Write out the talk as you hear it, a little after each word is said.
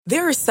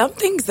There are some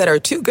things that are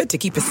too good to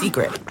keep a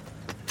secret.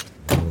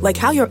 Like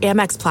how your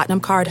Amex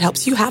Platinum card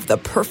helps you have the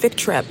perfect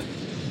trip.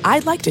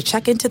 I'd like to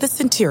check into the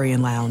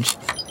Centurion Lounge.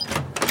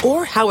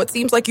 Or how it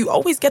seems like you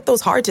always get those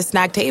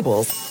hard-to-snag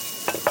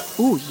tables.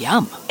 Ooh,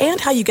 yum.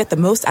 And how you get the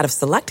most out of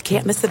select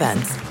can't-miss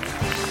events.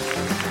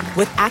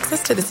 With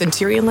access to the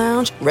Centurion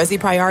Lounge, Resi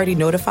Priority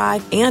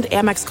Notified, and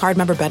Amex card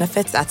member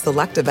benefits at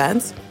select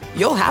events,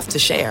 you'll have to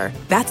share.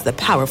 That's the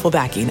powerful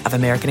backing of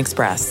American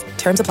Express.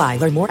 Terms apply.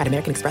 Learn more at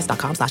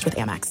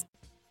americanexpress.com/withAmex.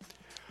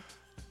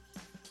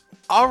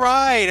 All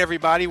right,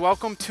 everybody.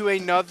 Welcome to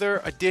another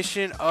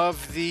edition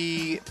of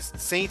the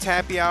Saints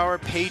Happy Hour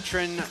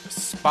Patron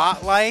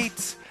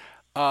Spotlight.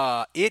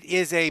 It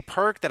is a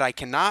perk that I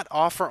cannot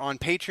offer on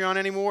Patreon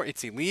anymore.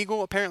 It's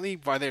illegal, apparently,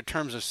 by their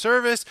terms of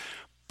service.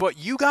 But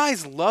you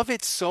guys love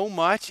it so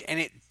much, and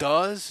it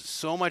does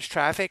so much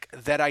traffic,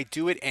 that I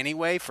do it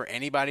anyway for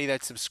anybody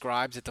that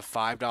subscribes at the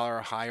 $5 or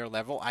higher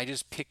level. I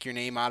just pick your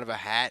name out of a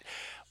hat.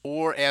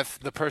 Or if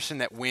the person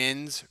that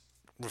wins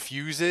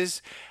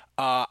refuses,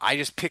 I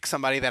just pick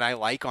somebody that I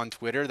like on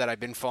Twitter that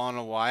I've been following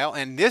a while.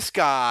 And this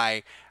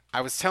guy,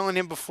 I was telling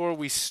him before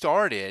we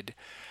started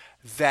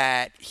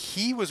that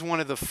he was one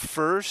of the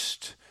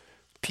first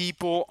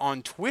people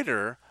on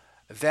Twitter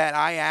that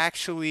I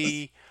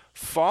actually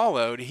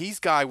followed. He's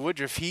Guy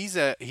Woodruff. He's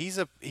a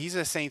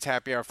Saints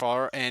Happy Hour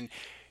follower, and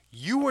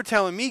you were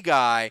telling me,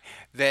 Guy,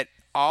 that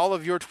all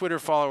of your Twitter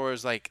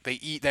followers, like,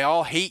 they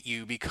all hate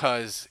you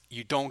because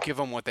you don't give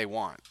them what they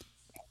want.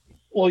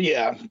 Well,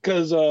 yeah,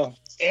 because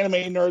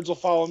anime nerds will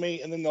follow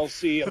me, and then they'll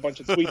see a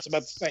bunch of tweets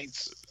about the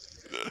Saints.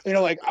 And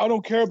you're like, I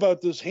don't care about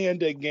this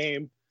hand-egg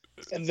game.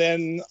 And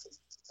then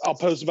I'll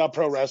post about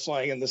pro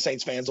wrestling, and the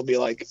Saints fans will be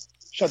like,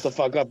 shut the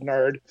fuck up,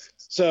 nerd.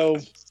 So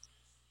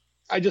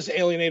I just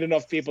alienate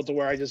enough people to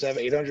where I just have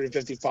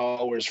 850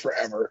 followers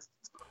forever.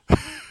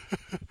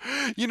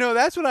 You know,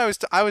 that's what I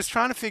was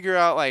trying to figure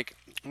out, like,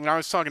 when I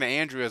was talking to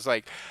Andrew. I was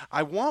like,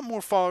 I want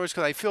more followers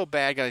because I feel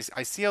bad, guys.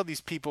 I see all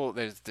these people,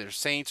 they're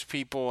Saints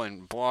people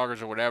and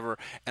bloggers or whatever,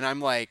 and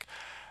I'm like,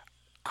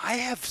 I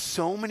have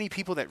so many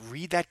people that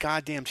read that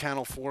goddamn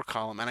Channel 4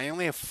 column, and I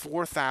only have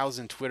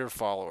 4,000 Twitter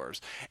followers.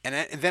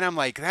 And then I'm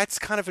like, that's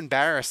kind of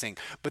embarrassing.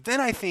 But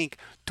then I think,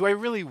 do I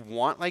really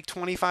want like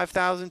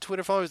 25,000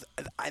 Twitter followers?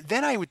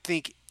 Then I would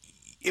think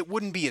it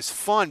wouldn't be as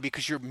fun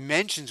because your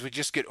mentions would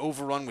just get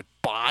overrun with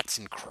bots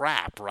and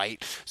crap,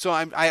 right? So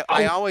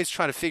I always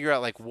try to figure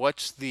out, like,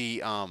 what's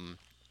the I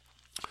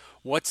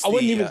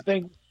wouldn't even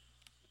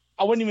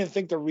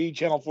think to read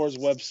Channel 4's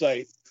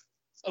website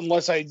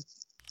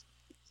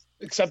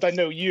except I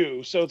know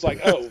you. So it's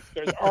like, oh,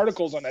 there's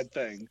articles on that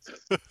thing.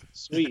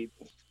 Sweet.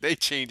 They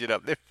change it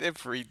up. They've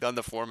redone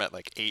the format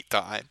like 8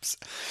 times.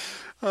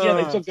 Yeah,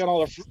 they took down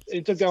all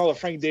the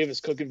Frank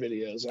Davis cooking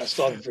videos, and I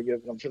still haven't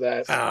forgiven them for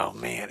that. Oh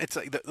man, it's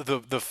like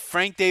the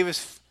Frank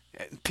Davis.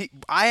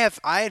 I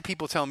had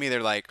people tell me,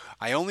 they're like,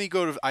 I would only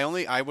go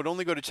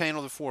to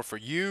Channel 4 for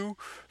you,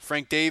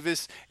 Frank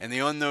Davis, and the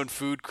Unknown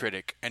Food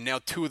Critic, and now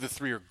 2 of the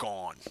 3 are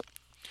gone.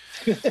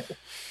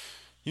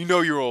 You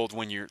know you're old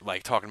when you're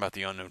like talking about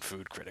the Unknown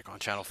Food Critic on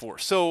Channel 4.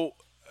 So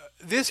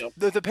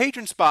the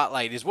patron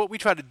spotlight is what we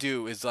try to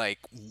do, is like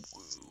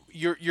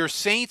your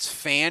Saints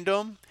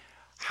fandom.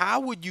 How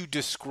would you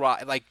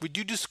describe, like, would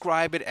you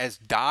describe it as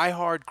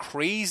diehard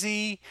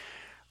crazy?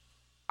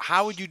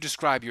 How would you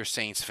describe your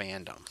Saints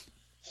fandom?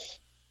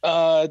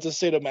 It's a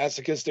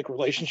sadomasochistic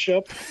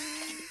relationship.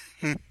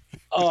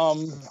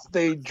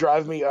 They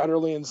drive me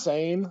utterly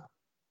insane.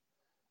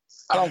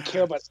 I don't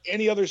care about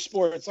any other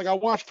sports. Like, I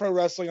watch pro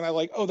wrestling and I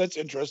like, oh, that's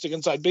interesting,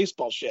 inside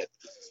baseball shit.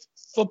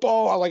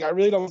 Football, I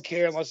really don't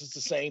care unless it's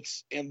the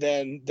Saints. And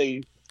then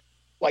they,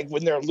 like,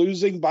 when they're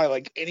losing by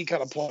like any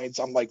kind of points,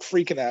 I'm like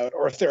freaking out.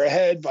 Or if they're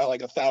ahead by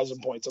like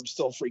 1,000 points, I'm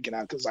still freaking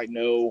out because I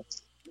know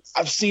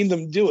I've seen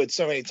them do it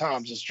so many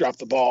times. Just drop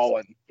the ball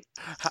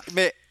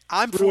and.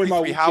 I'm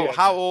 43.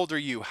 How old are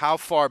you? How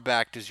far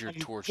back does your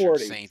tortured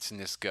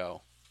Saints-ness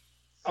go?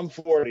 I'm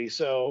 40,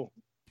 so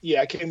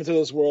yeah, I came into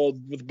this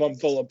world with Bum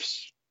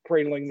Phillips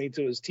cradling me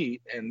to his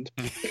teat, and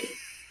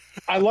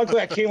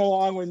I came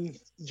along when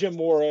Jim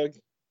Mora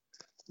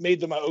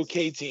made them an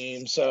okay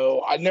team,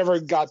 so I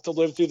never got to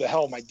live through the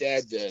hell my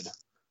dad did,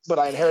 but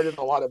I inherited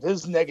a lot of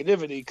his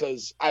negativity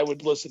because I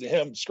would listen to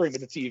him scream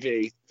at the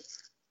TV,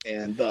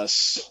 and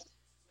thus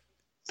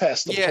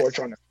pass the torch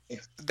on.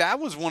 That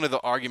was one of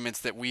the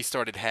arguments that we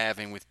started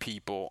having with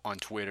people on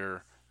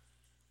Twitter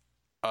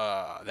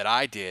that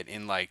I did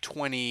in like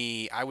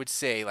probably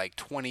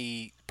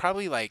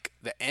like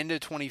the end of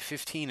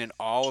 2015 and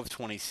all of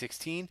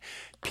 2016.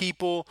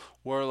 People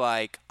were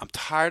like, I'm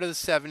tired of the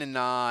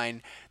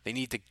 7-9. They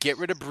need to get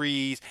rid of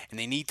Breeze and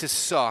they need to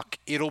suck.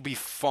 It'll be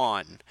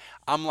fun.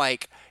 I'm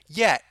like,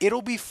 yeah,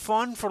 it'll be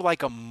fun for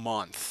like a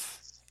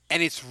month.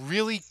 And it's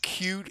really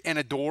cute and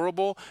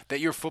adorable that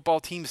your football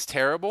team's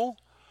terrible,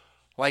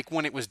 like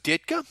when it was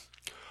Ditka.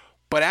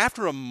 But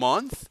after a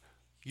month,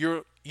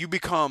 you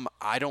become,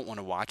 I don't want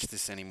to watch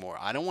this anymore.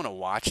 I don't want to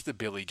watch the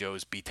Billy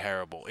Joes be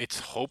terrible. It's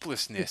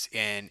hopelessness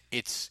and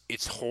it's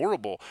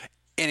horrible.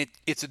 And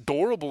it's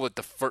adorable at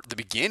the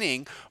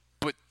beginning,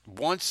 but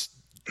once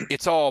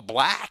it's all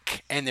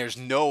black and there's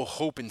no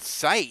hope in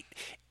sight,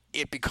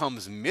 it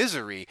becomes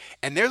misery.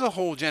 And there's a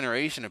whole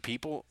generation of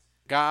people,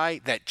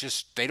 Guy, that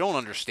just, they don't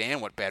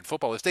understand what bad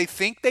football is. They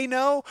think they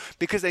know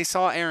because they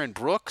saw Aaron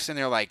Brooks and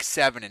they're like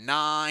 7-9,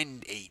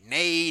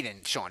 8-8,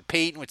 and Sean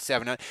Payton with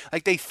 7-9.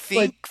 Like they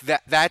think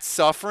that's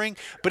suffering,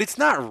 but it's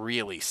not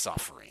really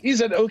suffering.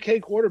 He's an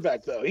okay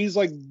quarterback though. He's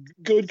like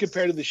good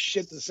compared to the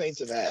shit the Saints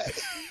have had.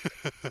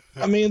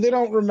 I mean, they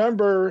don't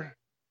remember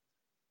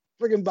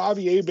freaking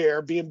Bobby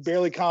Hebert being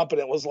barely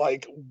competent was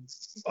like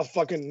a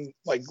fucking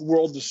like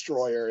world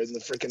destroyer in the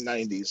freaking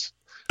 90s.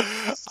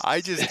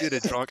 I just did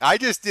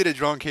a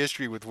drunk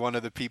history with one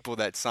of the people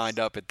that signed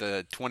up at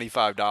the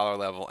 $25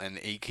 level, and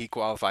he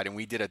qualified, and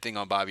we did a thing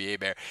on Bobby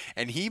Hebert,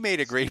 and he made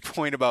a great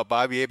point about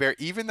Bobby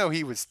Hebert. Even though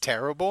he was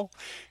terrible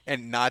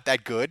and not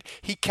that good,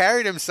 he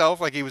carried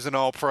himself like he was an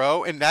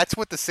all-pro, and that's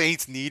what the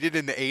Saints needed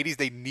in the 80s.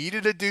 They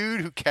needed a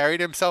dude who carried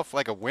himself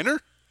like a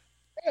winner,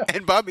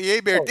 and Bobby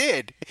Hebert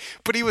did,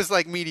 but he was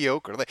like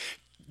mediocre. Like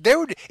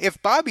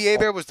if Bobby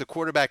Hebert was the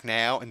quarterback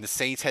now and the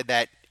Saints had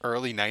that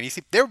early 90s,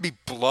 there would be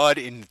blood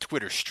in the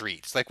Twitter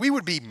streets. Like we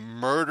would be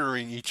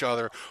murdering each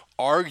other,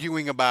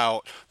 arguing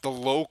about the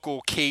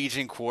local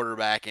Cajun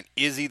quarterback and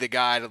is he the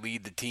guy to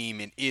lead the team,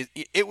 and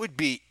it would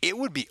be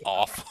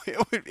awful.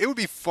 It would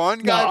be fun,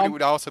 guys, but it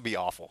would also be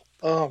awful.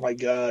 Oh my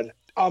God.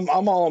 I'm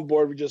all on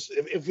board. We just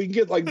if we can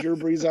get like Drew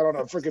Brees out on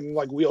a freaking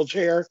like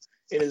wheelchair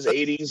in his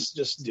 80s,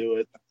 just do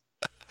it.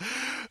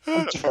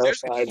 I'm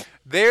terrified.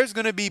 There's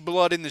going to be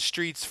blood in the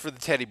streets for the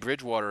Teddy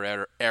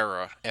Bridgewater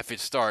era if it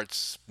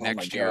starts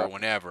next year or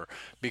whenever,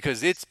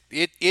 because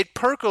it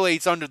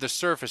percolates under the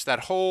surface.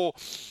 That whole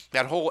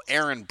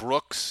Aaron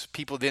Brooks,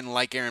 people didn't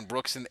like Aaron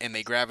Brooks and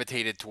they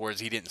gravitated towards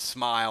he didn't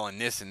smile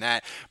and this and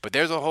that. But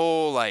there's a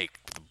whole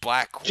like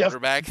black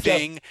quarterback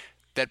thing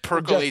that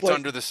percolates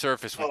under the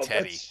surface with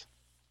Teddy.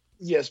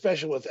 Yeah,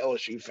 especially with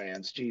LSU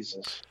fans.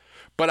 Jesus.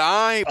 But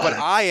I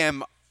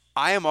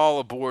am all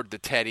aboard the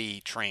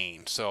Teddy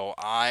train. So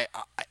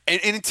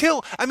and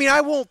until, I mean,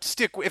 I won't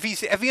stick if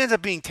he ends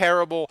up being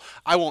terrible,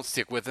 I won't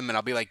stick with him and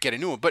I'll be like, get a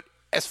new one. But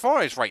as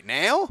far as right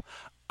now,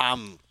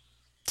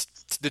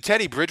 the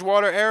Teddy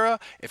Bridgewater era,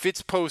 if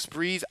it's post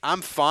Breeze,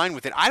 I'm fine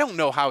with it. I don't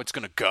know how it's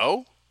going to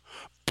go,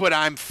 but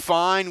I'm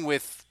fine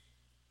with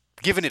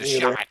giving it a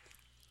shot.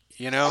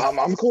 You know,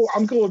 I'm cool.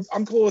 I'm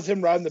cool with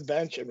him riding the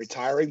bench and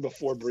retiring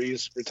before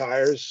Breeze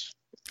retires.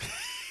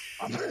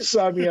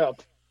 Sign me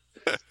up.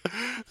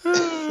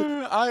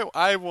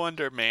 I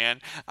wonder, man.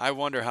 I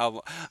wonder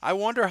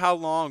how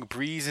long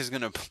Breeze is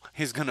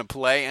gonna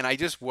play, and I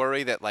just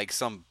worry that like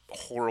some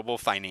horrible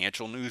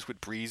financial news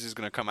with Breeze is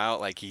gonna come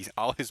out, like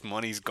all his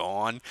money's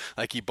gone,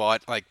 like he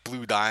bought like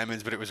blue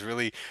diamonds, but it was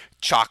really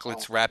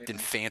chocolates wrapped in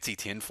fancy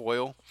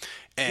tinfoil,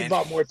 and he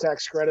bought more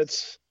tax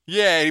credits.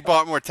 Yeah, he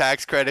bought more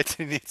tax credits,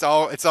 and it's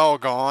all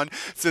gone.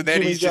 So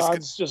then Jimmy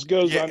John's just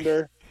goes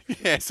under.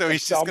 Yeah, so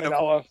he's just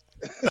gonna.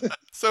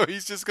 So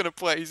he's just gonna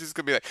play. He's just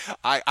gonna be like,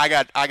 I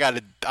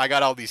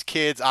got all these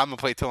kids. I'm gonna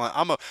play till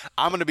I'm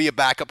gonna be a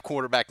backup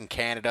quarterback in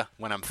Canada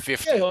when I'm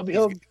 50. Yeah,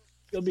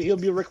 he'll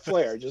be Ric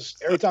Flair.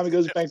 Just every time he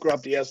goes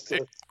bankrupt, he has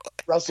to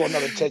wrestle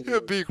another 10 years.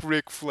 He'll be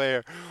Ric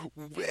Flair.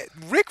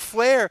 Ric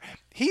Flair,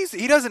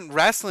 he doesn't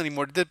wrestle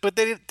anymore. But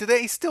do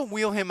they still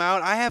wheel him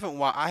out?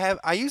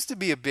 I used to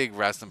be a big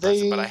wrestling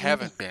person, but I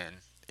haven't been.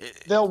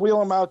 They'll wheel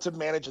him out to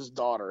manage his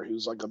daughter,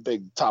 who's like a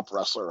big top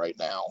wrestler right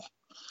now.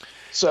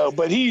 So,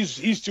 but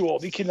he's too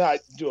old. He cannot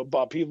do a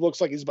bump. He looks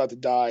like he's about to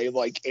die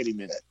like any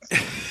minute.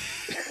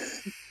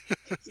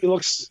 He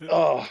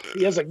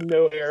has like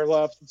no hair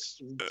left.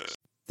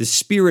 The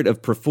spirit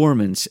of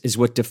performance is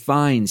what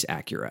defines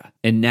Acura.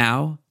 And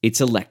now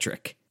it's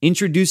electric.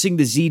 Introducing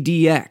the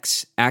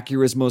ZDX,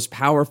 Acura's most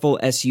powerful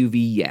SUV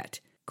yet.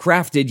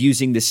 Crafted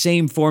using the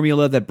same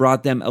formula that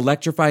brought them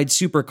electrified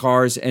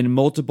supercars and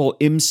multiple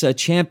IMSA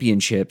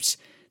championships,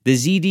 the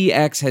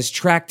ZDX has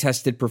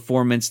track-tested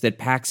performance that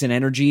packs an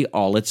energy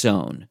all its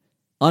own.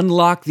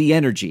 Unlock the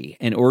energy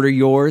and order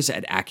yours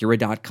at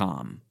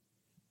Acura.com.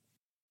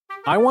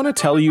 I want to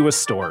tell you a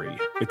story.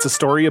 It's a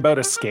story about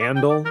a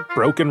scandal,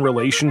 broken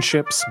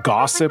relationships,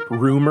 gossip,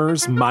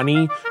 rumors,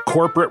 money,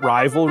 corporate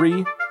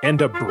rivalry, and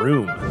a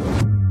broom.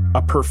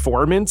 A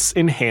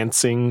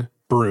performance-enhancing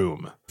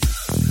broom.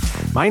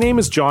 My name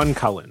is John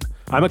Cullen.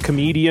 I'm a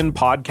comedian,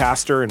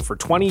 podcaster, and for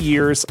 20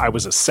 years, I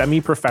was a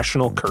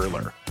semi-professional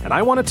curler. And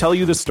I want to tell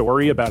you the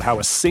story about how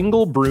a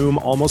single broom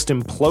almost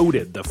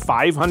imploded the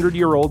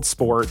 500-year-old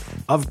sport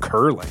of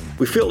curling.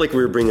 We felt like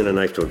we were bringing a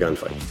knife to a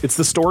gunfight. It's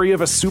the story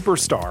of a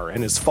superstar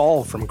and his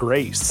fall from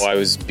grace. Well, I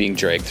was being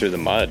dragged through the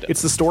mud.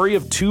 It's the story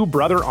of two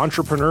brother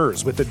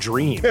entrepreneurs with a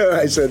dream.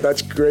 I said,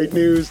 that's great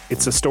news.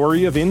 It's a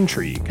story of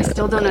intrigue. I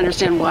still don't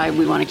understand why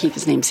we want to keep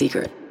his name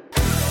secret.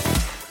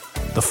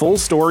 The full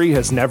story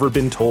has never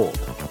been told,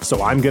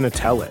 so I'm going to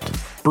tell it.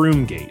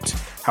 Broomgate,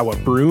 how a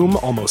broom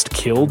almost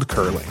killed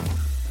curling.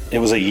 It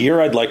was a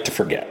year I'd like to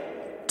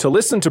forget. To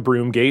listen to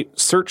Broomgate,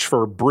 search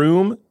for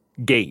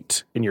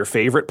Broomgate in your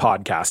favorite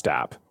podcast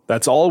app.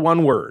 That's all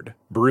one word,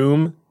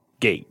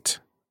 Broomgate.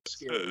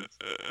 scary.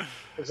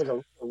 It's like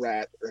a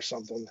rat or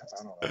something.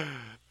 I don't know.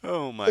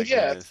 Oh my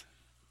goodness.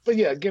 But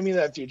yeah, give me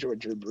that future with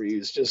Drew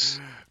Brees.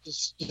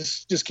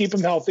 Just keep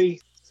him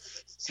healthy.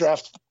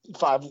 Draft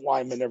 5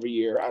 linemen every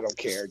year. I don't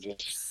care.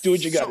 Just do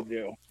what you got to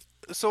do.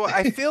 So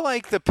I feel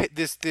like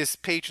this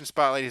patron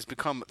spotlight has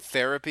become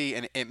therapy,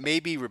 and it may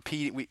be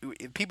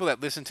repeated. People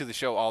that listen to the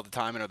show all the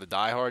time and are the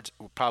diehards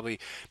will probably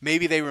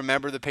maybe they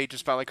remember the patron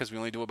spotlight because we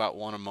only do about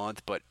one a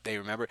month, but they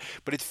remember.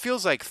 But it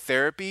feels like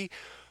therapy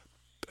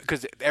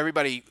because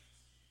everybody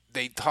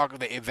they talk.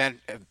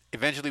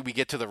 Eventually we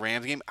get to the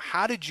Rams game.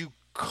 How did you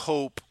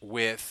cope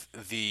with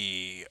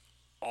the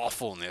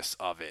awfulness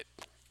of it?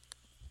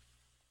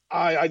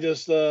 I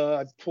just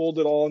I pulled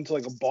it all into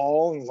like a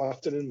ball and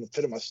left it in the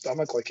pit of my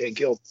stomach like Hank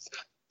Hill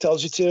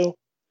tells you to.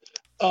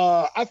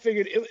 I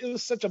figured it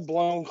was such a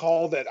blown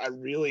call that I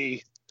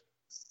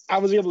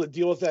was able to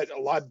deal with that a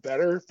lot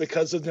better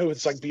because of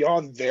it's like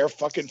beyond their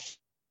fucking.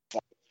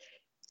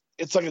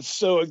 It's like it's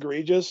so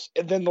egregious,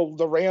 and then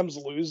the Rams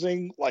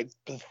losing like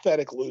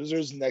pathetic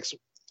losers next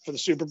for the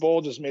Super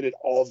Bowl just made it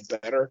all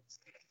better.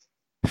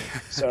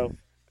 So.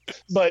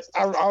 But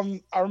I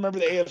remember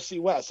the AFC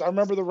West. I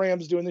remember the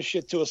Rams doing this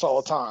shit to us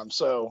all the time.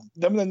 So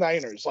them and the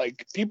Niners,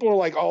 like people are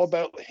like all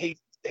about hate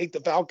the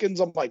Falcons.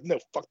 I'm like, no,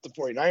 fuck the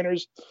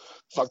 49ers,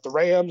 fuck the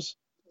Rams,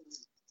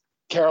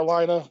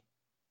 Carolina,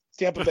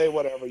 Tampa Bay,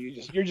 whatever.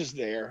 You're just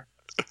there.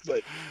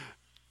 But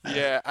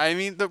yeah, I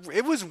mean,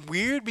 it was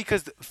weird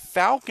because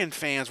Falcon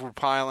fans were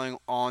piling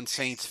on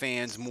Saints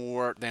fans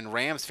more than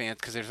Rams fans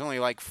because there's only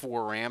like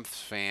 4 Rams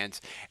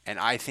fans, and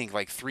I think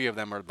like 3 of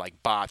them are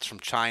like bots from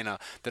China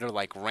that are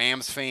like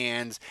Rams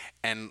fans,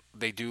 and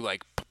they do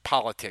like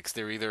politics.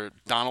 They're either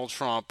Donald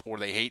Trump or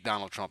they hate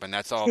Donald Trump, and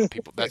that's all the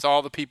people. That's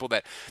all the people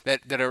that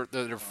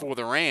are for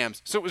the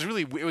Rams. So it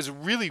was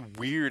really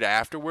weird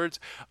afterwards.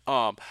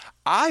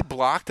 I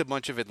blocked a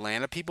bunch of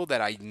Atlanta people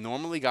that I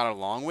normally got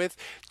along with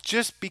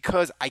just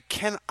because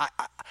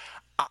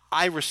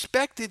I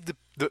respected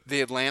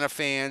the Atlanta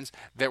fans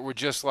that were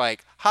just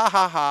like, ha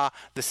ha ha,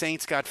 the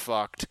Saints got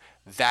fucked.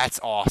 That's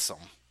awesome.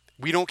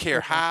 We don't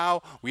care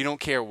how, we don't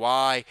care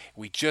why,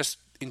 we just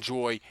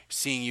enjoy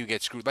seeing you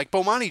get screwed. Like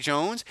Bomani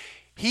Jones,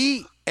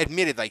 he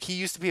admitted like he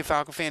used to be a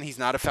Falcon fan. He's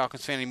not a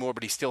Falcons fan anymore,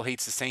 but he still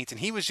hates the Saints, and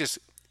he was just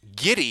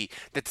giddy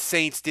that the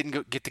Saints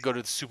didn't get to go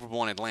to the Super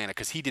Bowl in Atlanta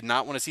because he did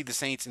not want to see the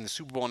Saints in the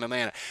Super Bowl in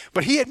Atlanta.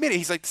 But he admitted,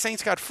 he's like, the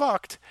Saints got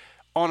fucked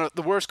on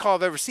the worst call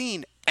I've ever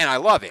seen, and I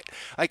love it.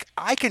 Like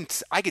I could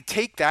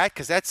take that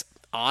because that's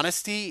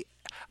honesty.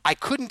 I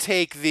couldn't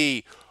take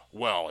the,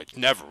 well, it's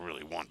never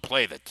really one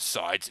play that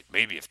decides it.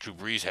 Maybe if Drew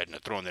Brees hadn't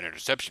have thrown that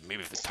interception,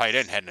 maybe if the tight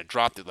end hadn't have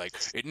dropped it, like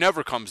it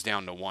never comes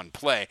down to one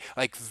play.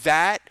 Like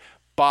that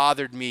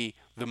bothered me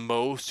the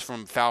most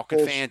from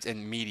Falcon fans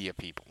and media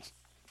people.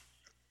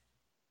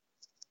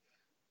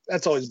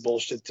 That's always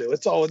bullshit too.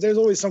 There's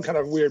always some kind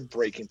of weird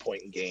breaking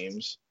point in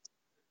games.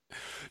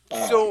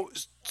 So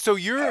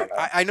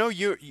I know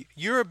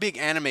you're a big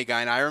anime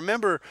guy, and I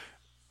remember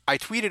I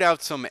tweeted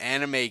out some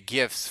anime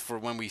GIFs for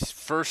when we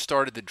first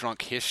started the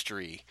Drunk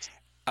History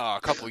a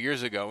couple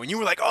years ago, and you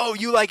were like, "Oh,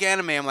 you like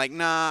anime?" I'm like,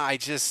 "Nah, I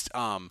just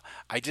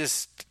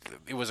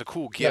it was a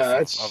cool GIF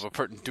of a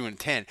person doing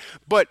 10."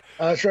 But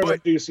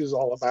Deuce is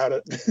all about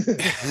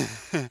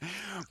it.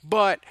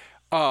 But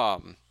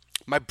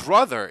my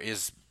brother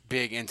is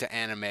big into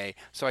anime,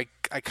 so I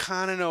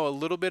kind of know a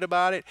little bit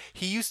about it.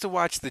 He used to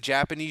watch the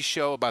Japanese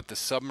show about the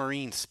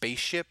submarine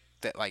spaceship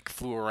that like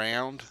flew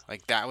around.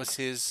 Like that was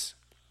his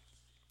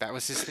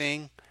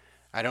thing.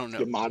 I don't know.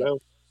 Yamato,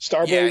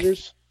 Star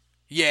Blazers.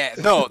 Yeah,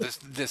 no,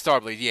 the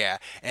Starblade, yeah.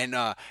 And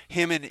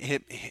him and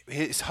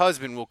his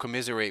husband will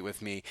commiserate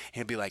with me.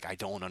 He'll be like, "I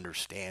don't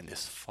understand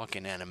this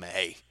fucking anime.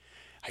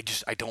 I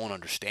don't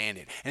understand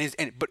it."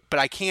 But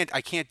I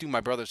can't do my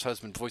brother's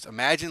husband's voice.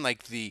 Imagine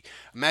like the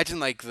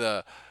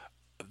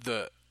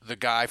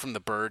guy from the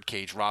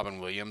Birdcage, Robin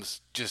Williams,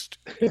 just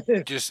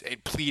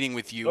pleading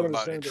with you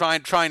about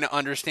trying to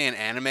understand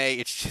anime.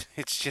 It's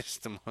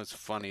just the most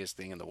funniest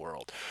thing in the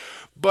world.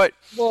 But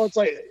it's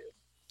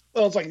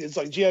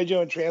like G.I.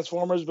 Joe and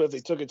Transformers, but if they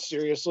took it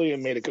seriously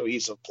and made a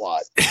cohesive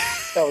plot.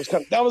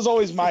 That was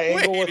always my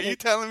angle. Wait, are you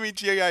telling me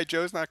G.I.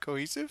 Joe's not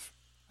cohesive?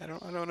 I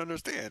don't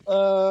understand.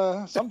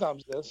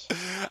 Sometimes it is.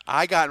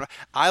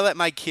 I let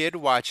my kid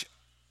watch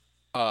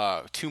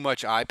too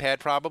much iPad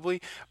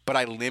probably, but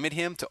I limit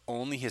him to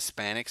only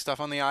Hispanic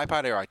stuff on the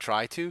iPad, or I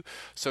try to.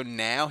 So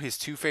now his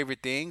 2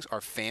 favorite things are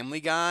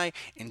Family Guy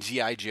and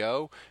G.I.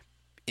 Joe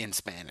in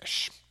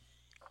Spanish.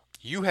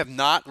 You have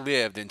not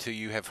lived until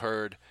you have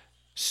heard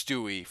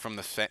Stewie from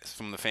the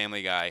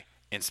Family Guy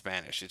in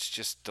Spanish. It's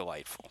just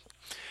delightful.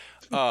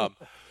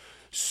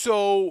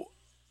 So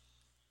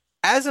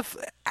as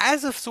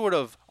a sort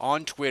of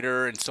on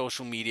Twitter and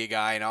social media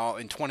guy and all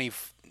in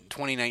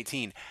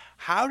 2019,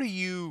 how do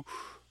you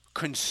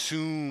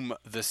consume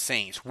the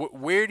Saints?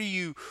 Where do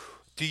you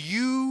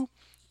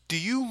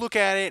look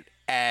at it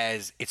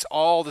as it's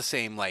all the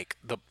same. Like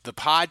the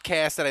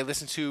podcast that I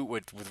listen to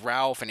with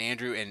Ralph and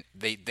Andrew, and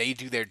they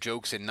do their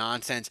jokes and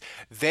nonsense.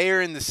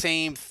 They're in the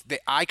same.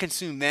 I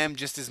consume them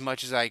just as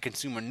much as I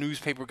consume a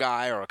newspaper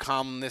guy or a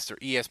columnist or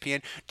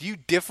ESPN. Do you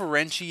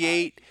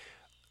differentiate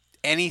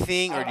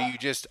anything, or do you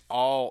just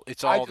all?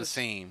 It's all the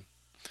same.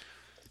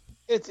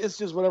 It's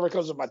just whatever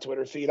comes with my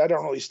Twitter feed. I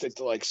don't really stick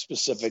to like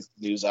specific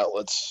news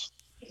outlets.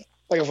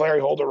 Like if Larry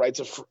Holder writes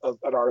an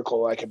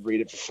article, I can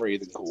read it for free.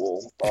 Then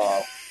cool.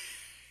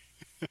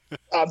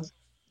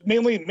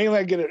 Mainly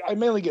I get it. I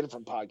mainly get it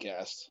from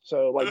podcasts.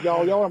 So like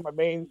y'all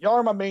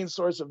are my main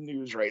source of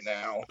news right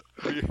now.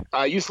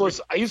 I used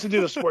to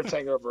do the Sports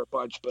Hangover a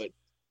bunch, but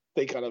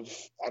they kind of,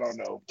 I don't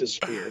know,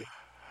 disappeared.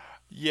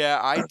 Yeah,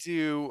 I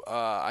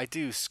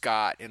do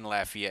Scott in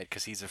Lafayette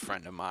because he's a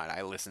friend of mine.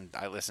 I listen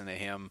to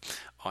him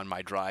on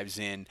my drives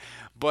in.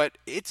 But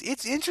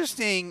it's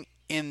interesting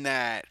in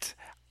that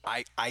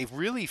I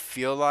really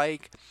feel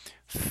like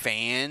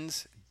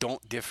fans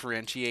don't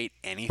differentiate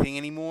anything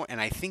anymore, and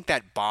I think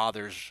that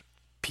bothers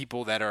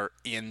people that are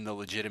in the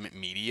legitimate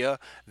media,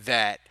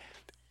 that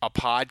a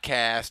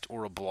podcast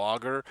or a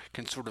blogger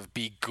can sort of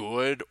be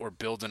good or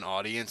build an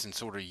audience and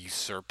sort of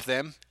usurp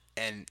them,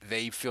 and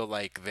they feel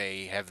like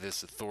they have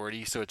this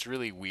authority. So it's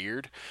really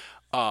weird.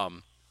 But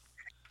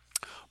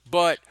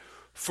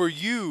for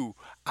you,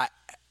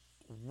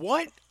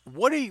 what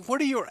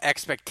are your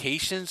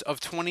expectations of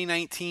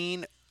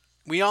 2019?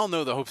 We all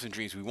know the hopes and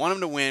dreams. We want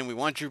him to win. We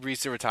want Drew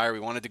Brees to retire. We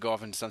want it to go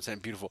off into sunset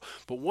and beautiful.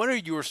 But what are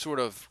your sort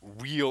of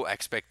real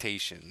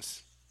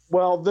expectations?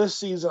 Well, this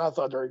season I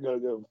thought they were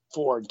going to go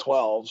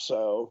 4-12.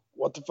 So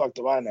what the fuck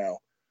do I know?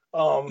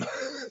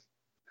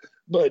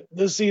 But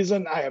this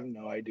season, I have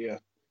no idea.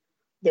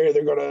 They're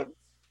either going to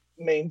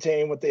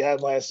maintain what they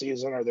had last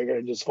season, or they're going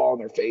to just fall on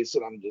their face,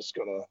 and I'm just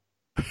going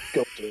to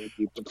go through a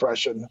deep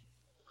depression.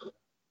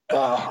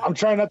 I'm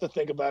trying not to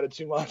think about it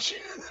too much.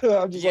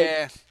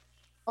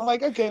 I'm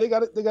like, okay, they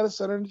got a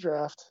center in the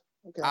draft.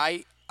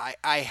 Okay.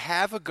 I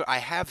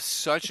have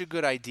such a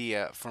good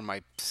idea for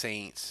my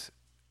Saints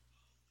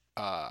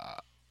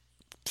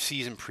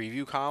season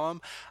preview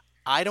column.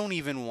 I don't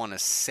even want to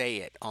say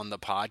it on the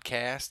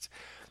podcast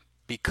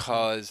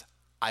because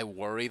I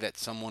worry that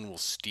someone will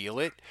steal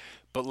it.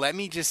 But let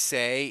me just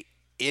say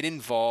it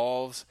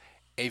involves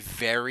a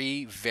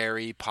very,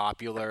 very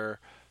popular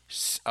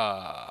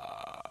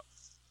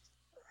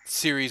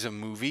series of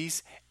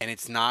movies, and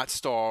it's not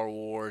Star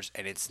Wars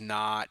and it's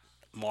not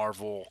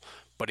Marvel,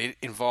 but it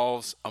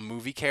involves a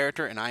movie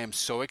character, and I am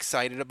so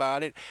excited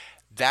about it.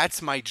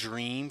 That's my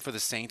dream for the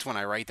Saints. When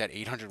I write that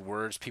 800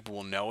 words, people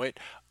will know it.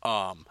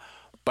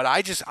 But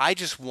I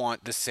just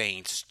want the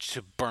Saints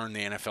to burn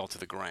the NFL to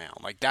the ground.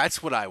 Like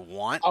that's what I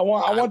want. I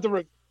want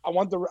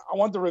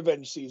the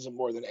revenge season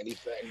more than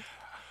anything.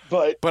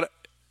 But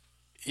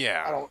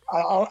yeah,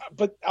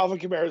 but Alvin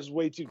Kamara is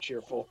way too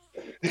cheerful.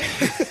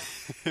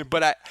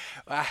 But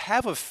I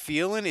have a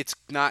feeling it's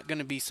not going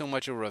to be so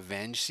much a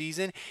revenge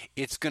season.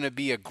 It's going to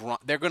be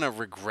they're going to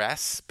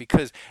regress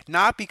because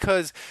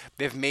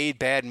they've made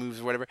bad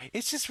moves or whatever.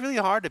 It's just really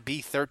hard to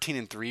be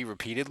 13-3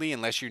 repeatedly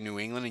unless you're New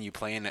England and you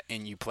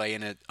play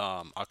in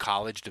a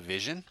college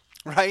division,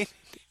 right?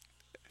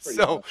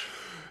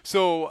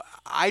 So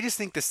I just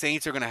think the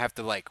Saints are going to have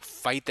to like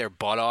fight their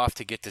butt off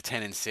to get to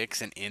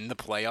 10-6 and in the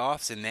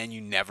playoffs, and then you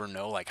never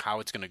know like how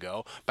it's going to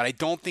go. But I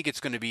don't think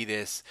it's going to be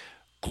this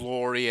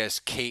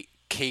glorious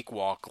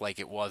cakewalk like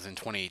it was in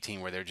 2018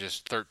 where they're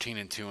just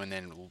 13-2 and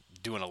then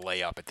doing a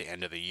layup at the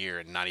end of the year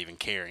and not even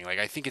caring. Like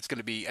I think it's going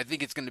to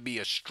be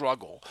a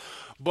struggle.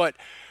 But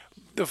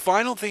the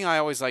final thing I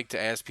always like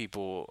to ask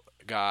people,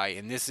 Guy,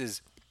 and this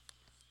is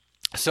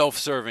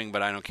self-serving,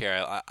 but I don't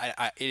care.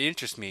 It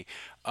interests me.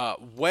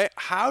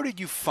 How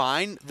did you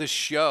find the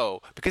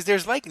show? Because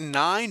there's like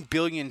 9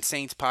 billion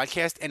Saints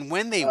podcasts, and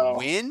when they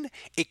win,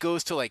 it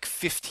goes to like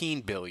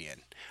 15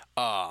 billion.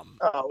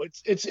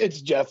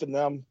 It's Jeff and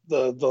them,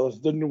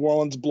 the New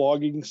Orleans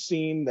blogging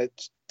scene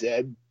that's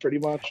dead pretty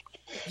much.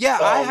 Yeah,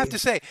 I have to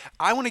say,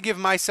 I want to give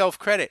myself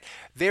credit.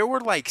 There were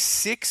like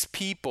 6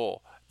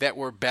 people that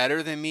were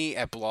better than me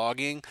at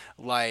blogging,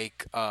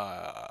 like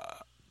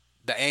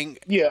the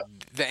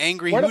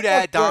angry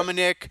Houdat,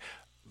 Dominic,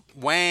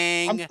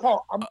 Wang.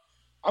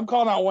 I'm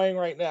calling out Wang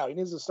right now. He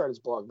needs to start his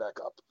blog back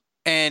up.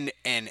 And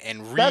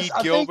Reed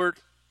Gilbert.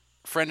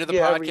 Friend of the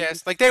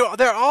podcast. Like they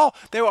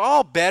were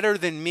all better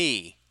than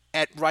me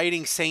at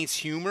writing Saints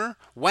humor.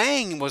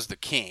 Wang was the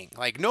king.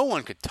 Like no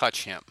one could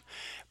touch him.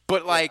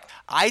 But like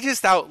I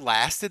just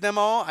outlasted them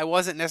all. I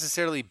wasn't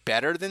necessarily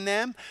better than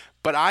them,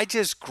 but I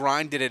just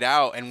grinded it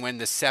out, and when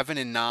the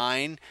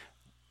 7-9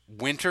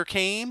 winter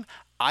came,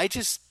 I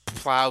just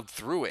plowed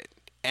through it.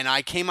 And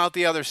I came out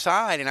the other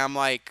side and I'm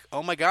like,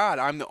 "Oh my god,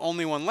 I'm the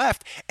only one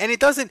left." And it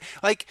doesn't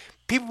like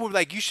people were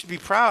like, you should be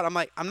proud. I'm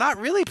like, I'm not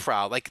really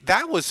proud. Like,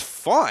 that was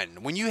fun.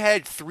 When you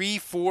had 3,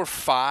 4,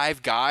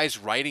 5 guys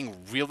writing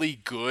really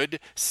good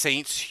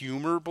Saints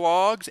humor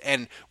blogs,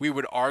 and we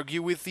would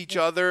argue with each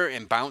other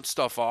and bounce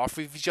stuff off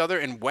of each other,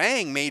 and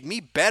Wang made me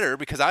better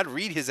because I'd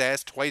read his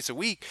ass twice a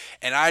week,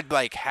 and I'd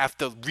like have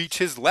to reach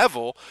his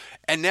level,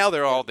 and now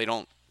they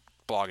don't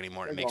blog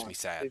anymore. It makes me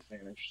sad.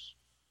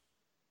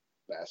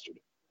 Bastard.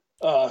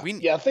 I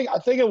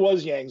think it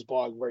was Yang's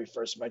blog where he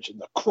first mentioned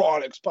the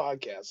Chronics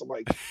podcast. I'm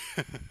like,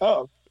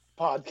 oh,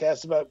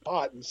 podcast about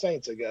pot and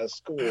Saints, I guess.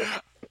 Cool.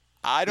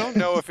 I don't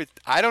know if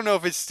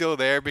it's still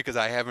there because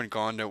I haven't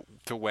gone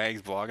to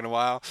Wang's blog in a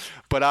while.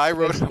 But I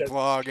wrote a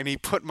blog and he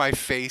put my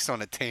face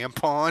on a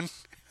tampon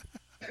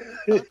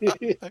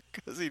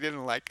because he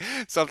didn't like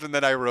something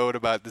that I wrote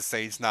about the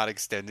Saints not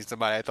extending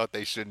somebody. I thought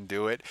they shouldn't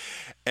do it,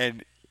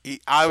 and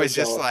I was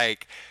just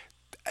like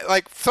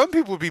some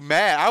people would be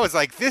mad. I was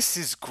like, this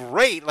is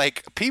great.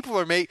 Like people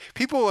are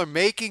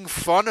making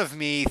fun of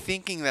me,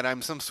 thinking that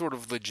I'm some sort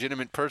of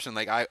legitimate person.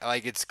 I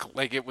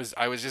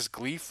was just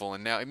gleeful,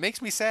 and now it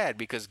makes me sad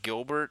because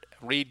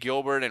Reed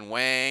Gilbert, and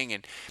Wang,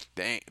 and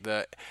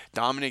the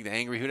Dominic the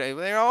Angry Hoot,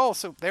 they're all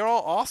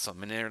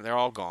awesome, and they're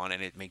all gone,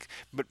 and it makes.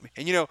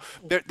 And you know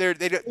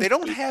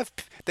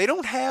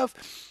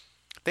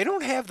they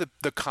don't have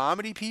the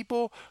comedy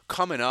people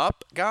coming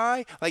up,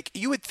 Guy. Like,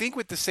 you would think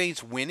with the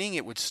Saints winning,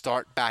 it would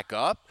start back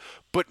up.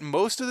 But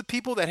most of the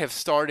people that have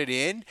started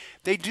in,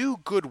 they do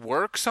good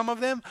work, some of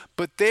them.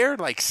 But they're,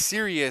 like,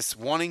 serious,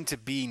 wanting to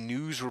be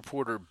news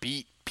reporter,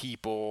 beat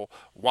people,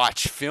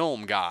 watch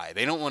film guy.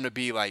 They don't want to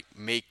be, like,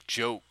 make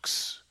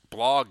jokes,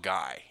 blog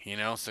guy, you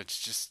know? So it's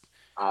just,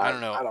 I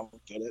don't know. I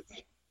don't get it.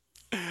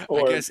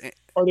 Or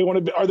they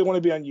want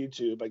to be on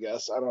YouTube, I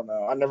guess. I don't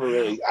know. I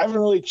haven't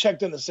really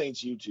checked in the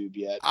Saints YouTube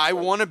yet. I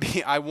want to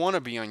be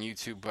on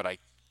YouTube, but I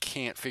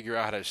can't figure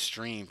out how to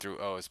stream through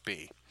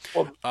OSB.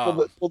 Well,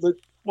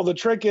 the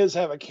trick is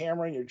have a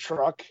camera in your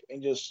truck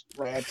and just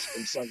rant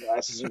and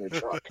sunglasses in your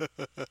truck.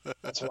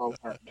 That's what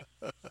I've learned.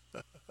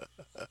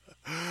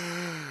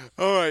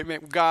 All right,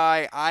 man,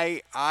 Guy.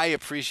 I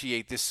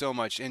appreciate this so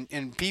much,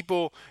 and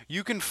people,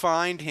 you can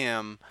find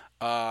him.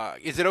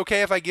 Is it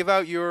okay if I give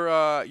out your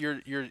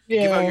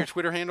give out your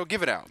Twitter handle?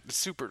 Give it out. It's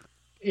super.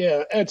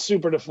 Yeah, it's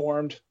Super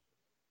Deformed.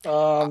 I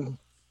know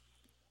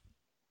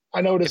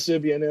what a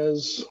Sibian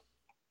is.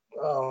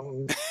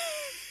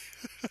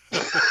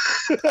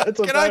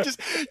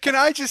 Can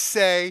I just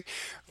say,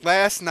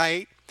 last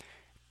night,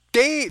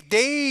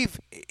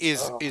 Dave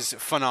is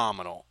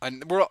phenomenal,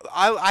 and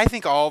I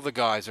think all the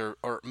guys are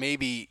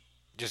maybe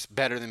just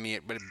better than me,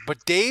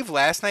 but Dave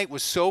last night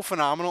was so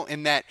phenomenal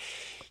in that.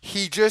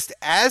 He just,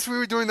 as we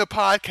were doing the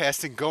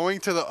podcast and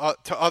going to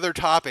other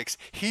topics,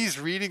 he's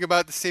reading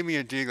about the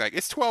Simeon being like,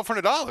 it's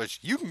 $1,200.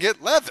 You can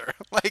get leather.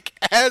 Like,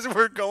 as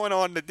we're going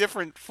on to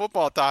different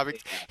football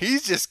topics,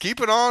 he's just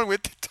keeping on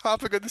with the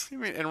topic of the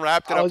Simeon and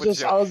wrapped it up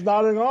with I was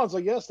nodding on. I was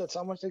like, yes, that's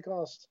how much they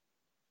cost.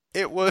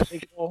 It was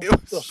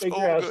so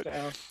good.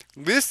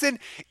 Listen,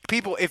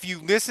 people, if you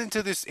listen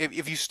to this,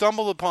 if you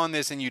stumble upon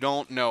this and you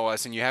don't know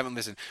us and you haven't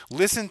listened,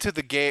 listen to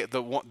the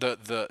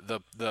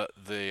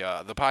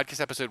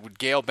podcast episode with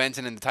Gail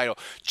Benson in the title.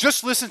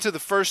 Just listen to the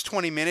first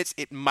 20 minutes.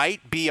 It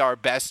might be our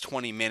best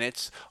 20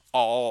 minutes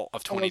all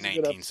of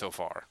 2019 so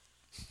far.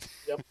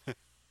 Yep.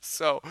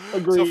 So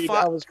agreed.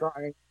 I was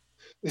crying.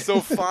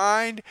 So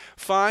find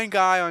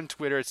Guy on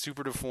Twitter at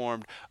Super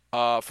Deformed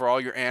for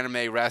all your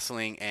anime,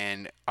 wrestling,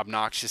 and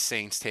obnoxious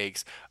Saints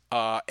takes.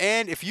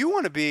 And if you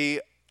want to be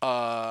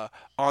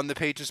on the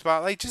Patron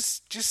Spotlight,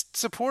 just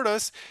support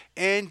us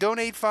and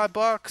donate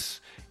 $5.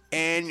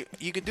 And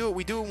you can do it.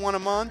 We do it one a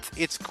month.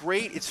 It's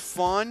great. It's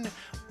fun.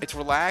 It's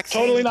relaxing.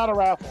 Totally not a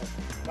raffle.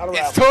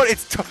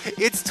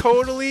 It's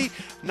totally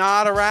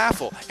not a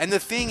raffle. And the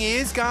thing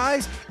is,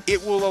 guys,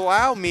 it will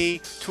allow me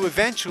to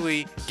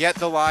eventually get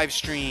the live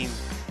stream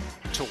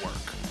to work.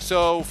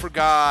 So for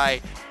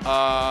Guy,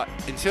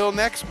 until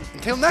next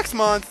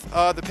month,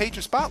 the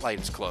Patron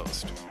Spotlight is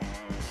closed.